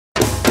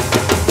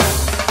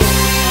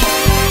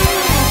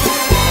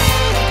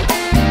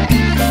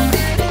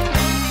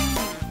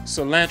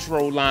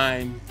cilantro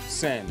lime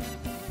salmon.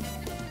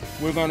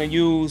 We're going to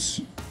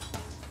use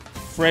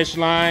fresh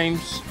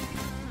limes.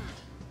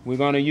 We're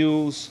going to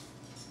use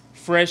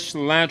fresh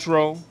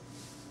cilantro.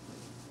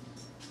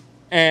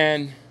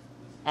 And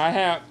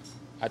I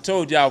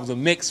told you I was a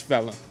mix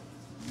fella.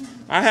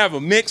 I have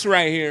a mix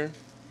right here.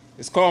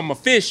 It's called my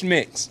fish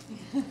mix.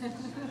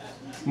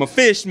 My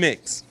fish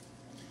mix.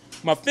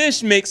 My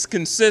fish mix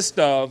consists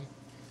of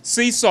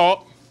sea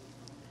salt,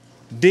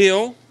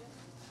 dill,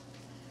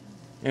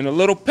 and a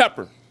little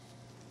pepper.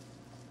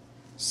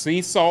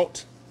 Sea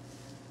salt,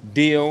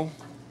 dill,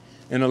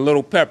 and a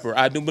little pepper.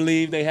 I do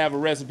believe they have a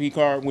recipe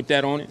card with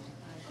that on it.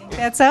 I think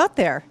that's out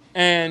there.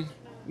 And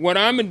what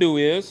I'm gonna do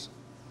is,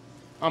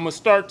 I'm gonna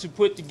start to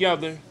put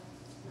together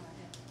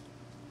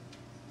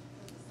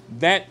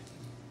that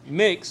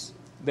mix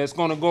that's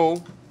gonna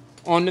go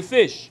on the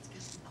fish.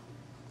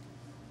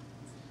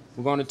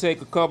 We're gonna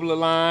take a couple of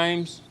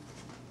limes,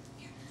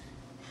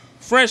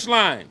 fresh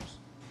limes.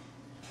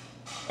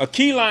 A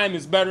key lime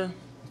is better.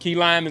 Key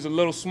lime is a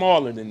little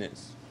smaller than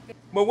this.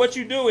 But what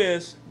you do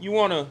is, you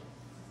wanna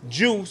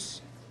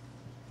juice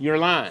your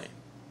lime.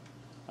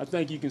 I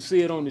think you can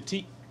see it on the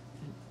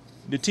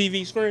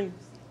TV screen.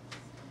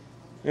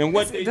 And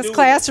what this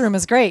classroom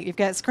is great. You've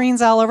got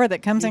screens all over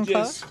that comes in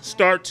close. Just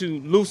start to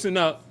loosen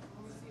up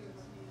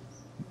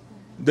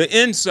the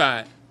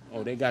inside.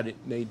 Oh, they got it.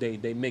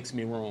 They mixed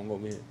me wrong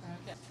over here.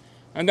 Okay.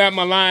 I got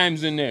my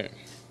limes in there.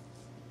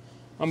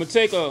 I'm gonna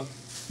take a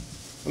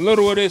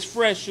little of this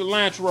fresh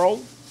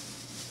cilantro.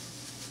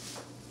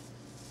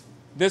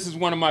 This is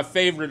one of my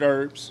favorite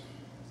herbs.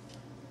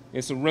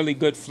 It's a really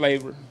good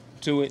flavor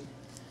to it.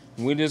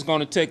 And we're just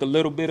gonna take a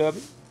little bit of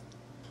it.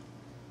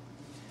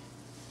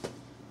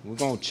 We're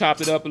gonna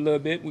chop it up a little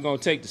bit. We're gonna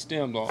take the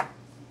stems off.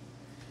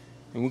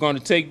 And we're gonna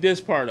take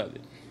this part of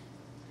it.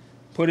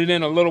 Put it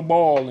in a little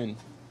ball and...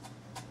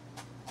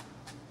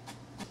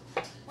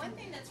 One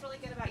thing that's really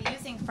good about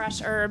using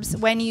fresh herbs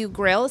when you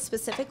grill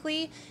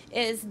specifically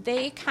is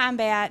they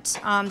combat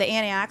the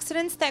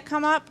antioxidants that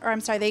come up, or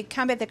I'm sorry, they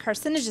combat the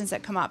carcinogens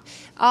that come up.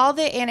 All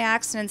the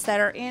antioxidants that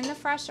are in the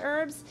fresh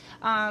herbs,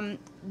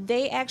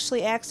 they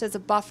actually act as a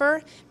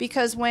buffer,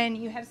 because when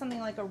you have something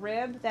like a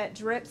rib that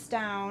drips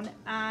down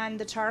on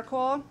the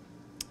charcoal,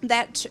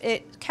 that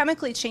it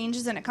chemically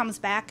changes and it comes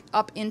back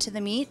up into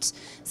the meat,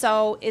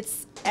 so it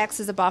acts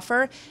as a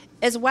buffer,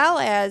 as well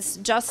as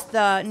just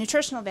the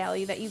nutritional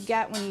value that you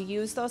get when you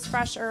use those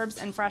fresh herbs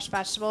and fresh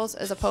vegetables,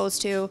 as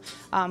opposed to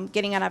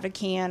getting it out of a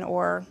can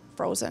or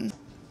frozen.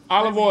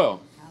 Olive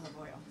oil. Olive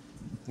oil.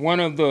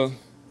 One of the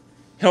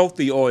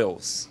healthy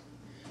oils.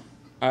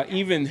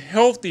 Even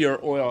healthier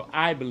oil,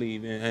 I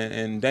believe,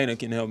 and Dana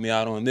can help me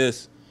out on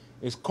this,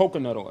 is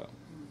coconut oil.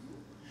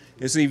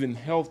 It's even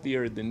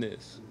healthier than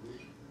this.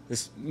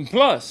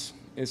 Plus,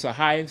 it's a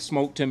high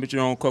smoke temperature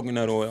on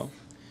coconut oil.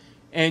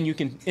 And you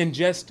can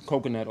ingest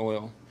coconut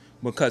oil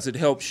because it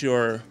helps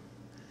your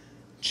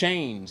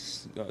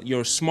chains,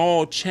 your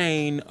small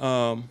chain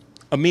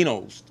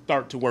aminos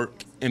start to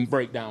work and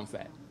break down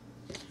fat.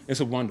 It's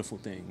a wonderful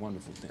thing,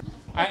 wonderful thing.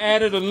 I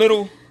added a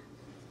little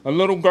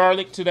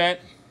garlic to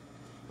that,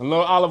 a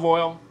little olive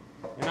oil,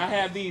 and I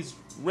have these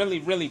really,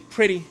 really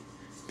pretty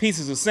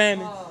pieces of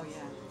salmon. Oh,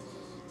 yeah.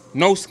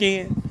 No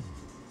skin.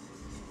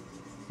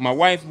 My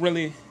wife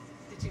really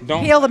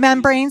don't peel the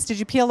membranes. Did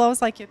you peel those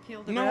like you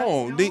peeled the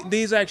No, ribs?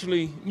 these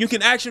actually, you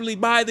can actually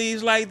buy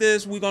these like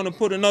this. We're gonna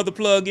put another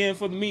plug in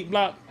for the meat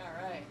block. All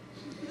right.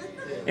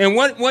 And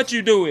what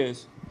you do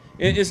is,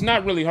 it's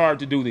not really hard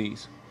to do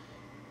these.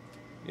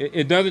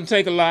 It doesn't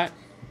take a lot.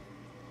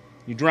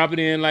 You drop it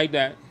in like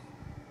that.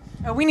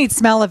 Oh, we need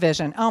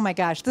smell-o-vision. Oh my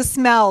gosh, this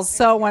smells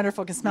so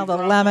wonderful. You can smell the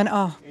lemon.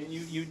 Oh. And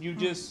you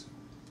just,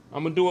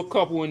 I'm gonna do a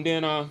couple, and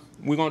then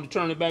we're gonna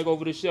turn it back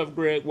over to Chef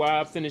Greg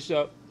while I finish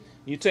up.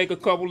 You take a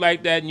couple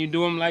like that, and you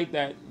do them like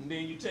that, and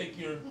then you take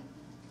your,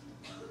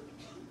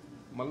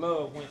 my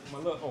love,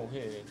 oh,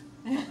 here it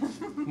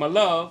is. My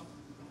love,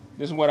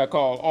 this is what I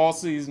call all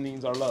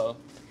seasonings are love.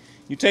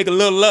 You take a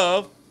little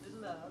love,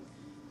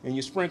 and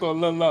you sprinkle a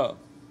little love.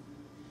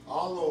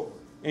 All over.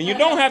 And you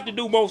don't have to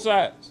do both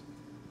sides,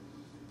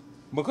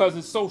 because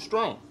it's so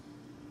strong.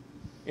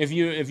 If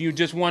you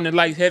just want to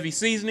like heavy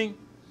seasoning,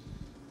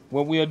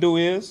 what we'll do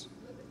is,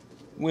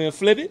 we'll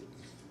flip it,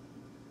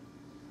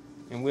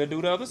 and we'll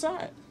do the other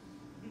side.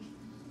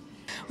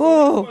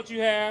 Oh. What you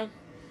have,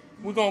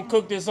 we're gonna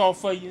cook this off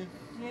for you.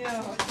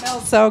 Yeah, it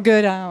smells so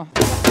good. Oh.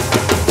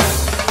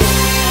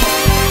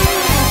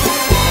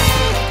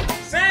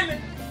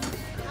 Salmon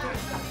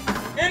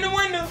in the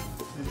window.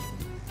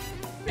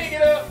 Pick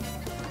it up.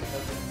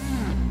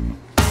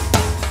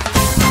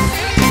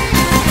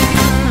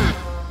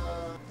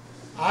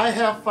 I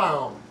have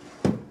found,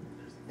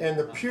 and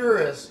the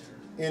purist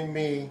in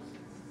me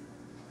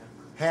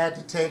had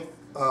to take,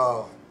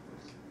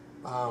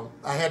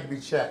 I had to be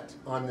checked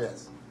on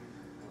this.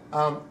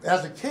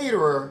 As a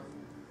caterer,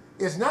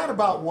 it's not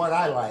about what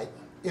I like,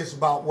 it's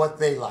about what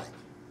they like.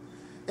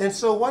 And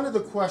so one of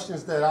the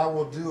questions that I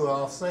will do,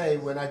 I'll say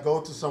when I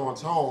go to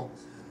someone's home,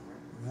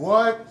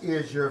 what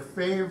is your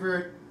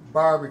favorite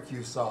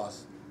barbecue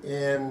sauce?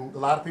 and a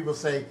lot of people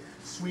say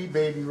Sweet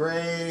Baby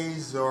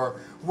Ray's or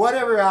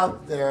whatever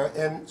out there.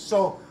 And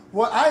so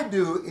what I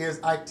do is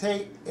I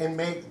take and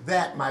make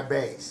that my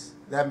base.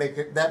 That make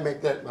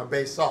that my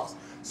base sauce.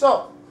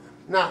 So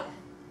now,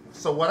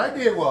 so what I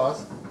did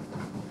was,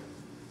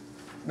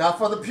 now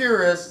for the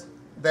purists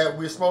that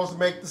we're supposed to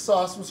make the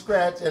sauce from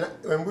scratch, and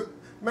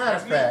matter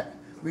of fact,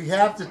 we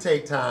have to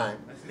take time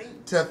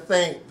to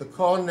thank the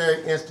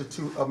Culinary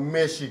Institute of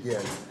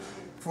Michigan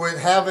for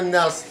having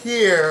us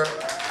here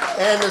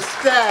and the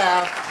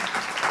staff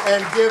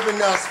and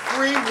giving us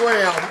free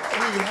realm.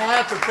 We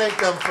have to thank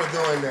them for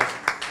doing this.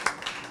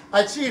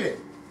 I cheated.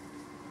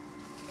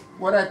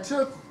 What I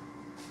took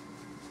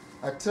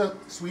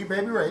Sweet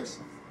Baby Ray's,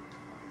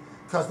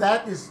 because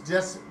that is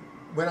just,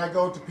 when I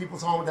go to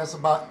people's home, that's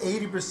about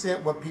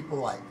 80% what people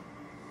like.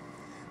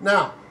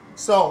 Now,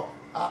 so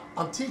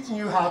I'm teaching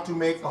you how to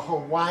make a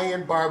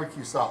Hawaiian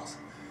barbecue sauce,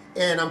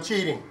 and I'm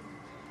cheating.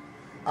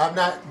 I'm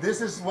not,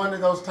 this is one of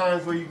those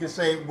times where you can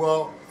say,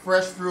 well,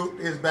 fresh fruit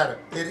is better.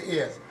 It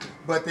is.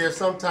 But there's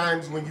some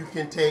times when you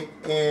can take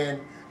and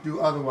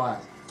do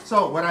otherwise.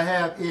 So what I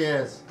have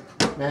is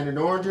mandarin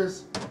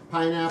oranges,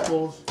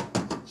 pineapples,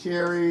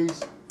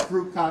 cherries,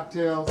 fruit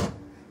cocktails,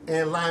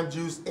 and lime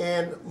juice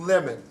and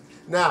lemon.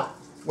 Now,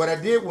 what I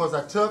did was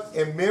I took,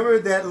 and remember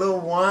that little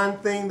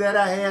wand thing that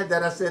I had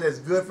that I said is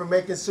good for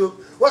making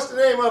soup? What's the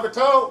name of it,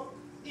 Toad?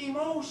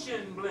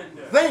 Emulsion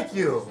blender. Thank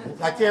you.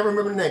 I can't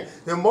remember the name.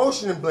 The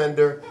emulsion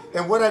blender.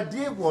 And what I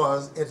did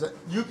was,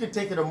 you can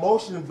take an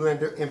emulsion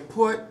blender and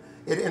put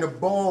it in a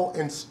bowl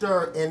and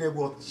stir, and it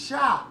will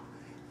chop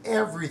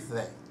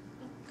everything.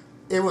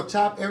 It will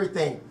chop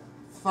everything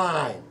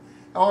fine.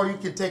 Or you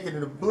can take it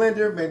in a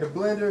blender, make a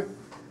blender.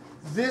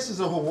 This is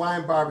a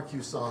Hawaiian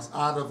barbecue sauce.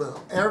 Out of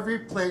every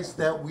place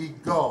that we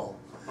go,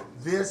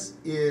 this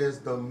is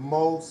the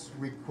most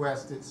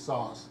requested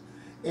sauce.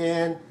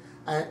 And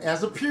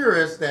as a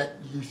purist, that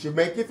you should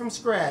make it from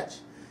scratch.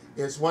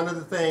 It's one of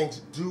the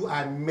things, do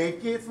I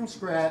make it from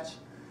scratch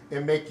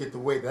and make it the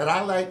way that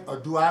I like, or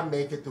do I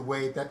make it the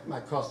way that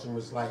my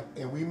customers like?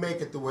 And we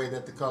make it the way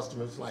that the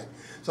customers like.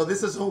 So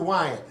this is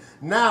Hawaiian.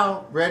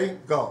 Now, ready,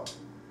 go.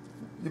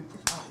 We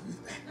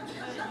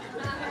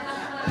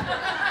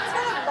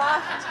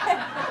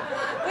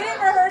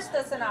didn't rehearse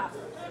this enough,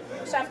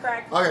 Chef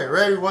Greg. Okay,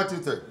 ready, 1, 2,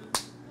 3.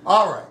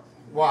 All right,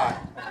 why?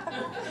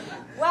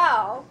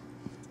 Well,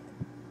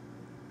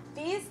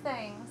 these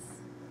things,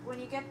 when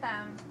you get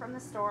them from the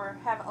store,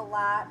 have a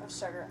lot of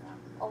sugar in them.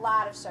 A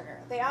lot of sugar.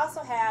 They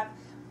also have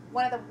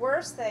one of the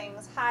worst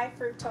things, high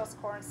fructose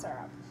corn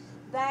syrup.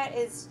 That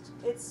is,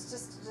 it's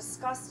just a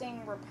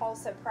disgusting,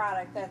 repulsive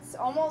product that's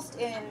almost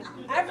in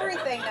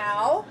everything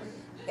now.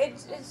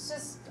 It's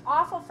just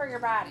awful for your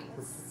body.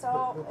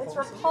 So it's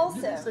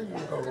repulsive. You didn't say you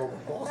were going to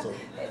repulsive.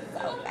 It's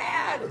so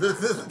bad.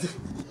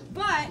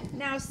 But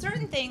now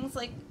certain things,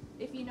 like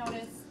if you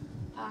notice,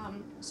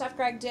 Chef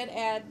Greg did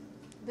add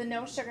the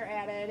no sugar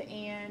added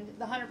and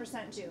the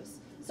 100% juice.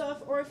 So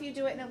if you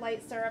do it in a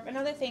light syrup,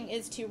 another thing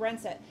is to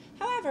rinse it.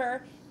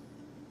 However,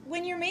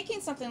 when you're making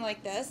something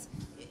like this,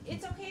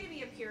 it's okay to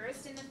be a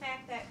purist in the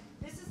fact that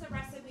this is the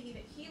recipe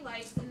that he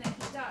likes and that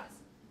he does.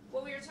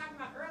 What we were talking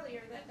about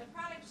earlier, that the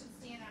product should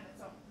stand on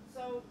its own.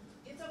 So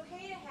it's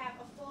okay to have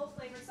a full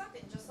flavored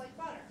something, just like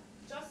butter.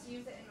 Just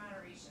use it in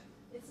moderation.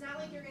 It's not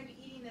like you're going to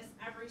be eating this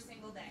every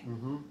single day.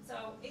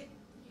 So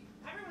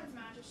everyone's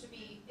mantra should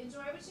be,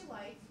 enjoy what you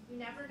like. You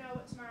never know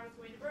what tomorrow's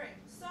going to bring.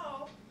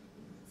 So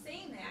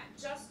saying that,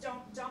 just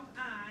don't dump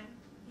on,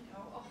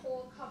 a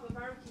whole cup of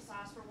barbecue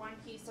sauce for one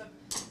piece of,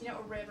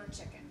 a rib or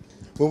chicken.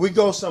 When we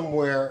go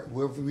somewhere,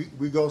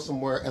 we go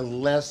somewhere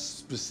unless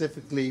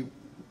specifically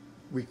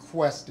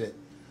requested,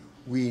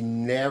 we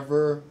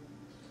never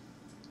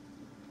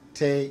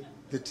take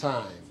the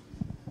time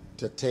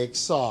to take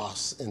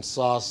sauce and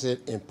sauce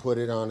it and put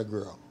it on the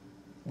grill.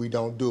 We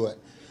don't do it.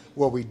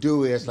 What we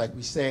do is, like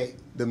we say,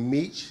 the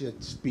meat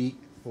should speak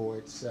for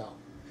itself.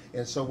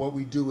 And so what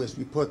we do is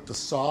we put the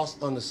sauce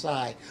on the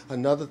side.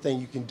 Another thing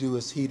you can do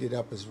is heat it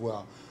up as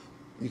well.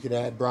 You can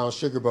add brown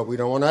sugar, but we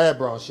don't want to add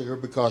brown sugar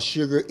because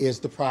sugar is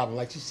the problem.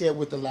 Like you said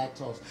with the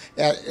lactose,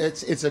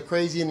 it's a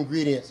crazy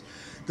ingredient.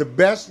 The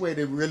best way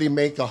to really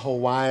make a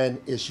Hawaiian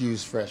is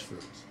use fresh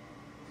fruits,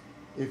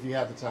 if you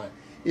have the time.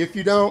 If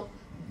you don't,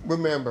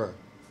 remember,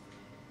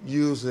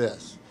 use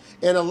this.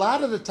 And a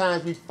lot of the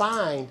times we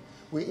find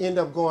we end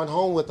up going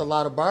home with a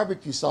lot of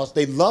barbecue sauce.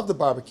 They love the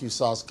barbecue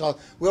sauce because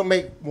we'll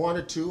make 1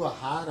 or 2, a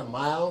hot, a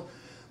mild,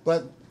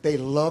 but they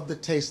love the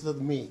taste of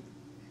the meat.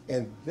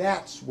 And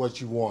that's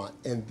what you want.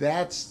 And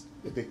that's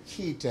the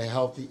key to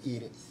healthy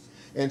eating.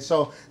 And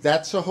so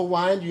that's a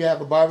Hawaiian. You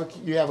have a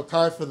barbecue, you have a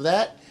card for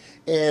that.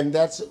 And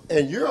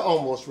you're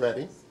almost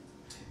ready.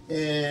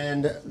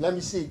 And let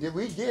me see, did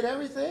we get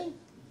everything?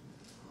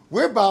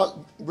 We're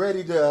about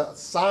ready to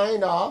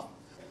sign off.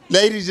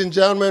 Ladies and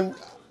gentlemen,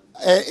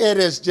 it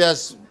is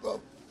just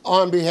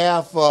on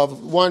behalf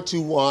of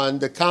 121,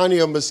 the County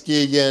of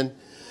Muskegon,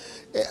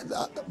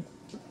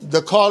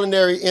 the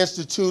Culinary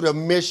Institute of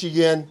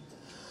Michigan,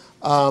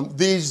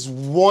 these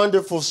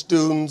wonderful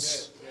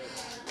students.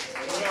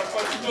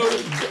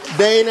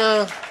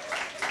 Dana,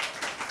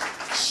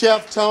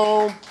 Chef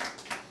Tome,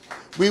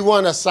 we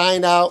want to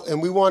sign out,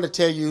 and we want to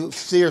tell you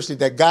seriously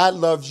that God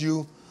loves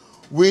you.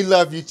 We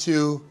love you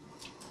too.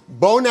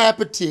 Bon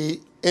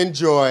appetit.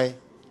 Enjoy.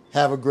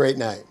 Have a great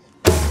night.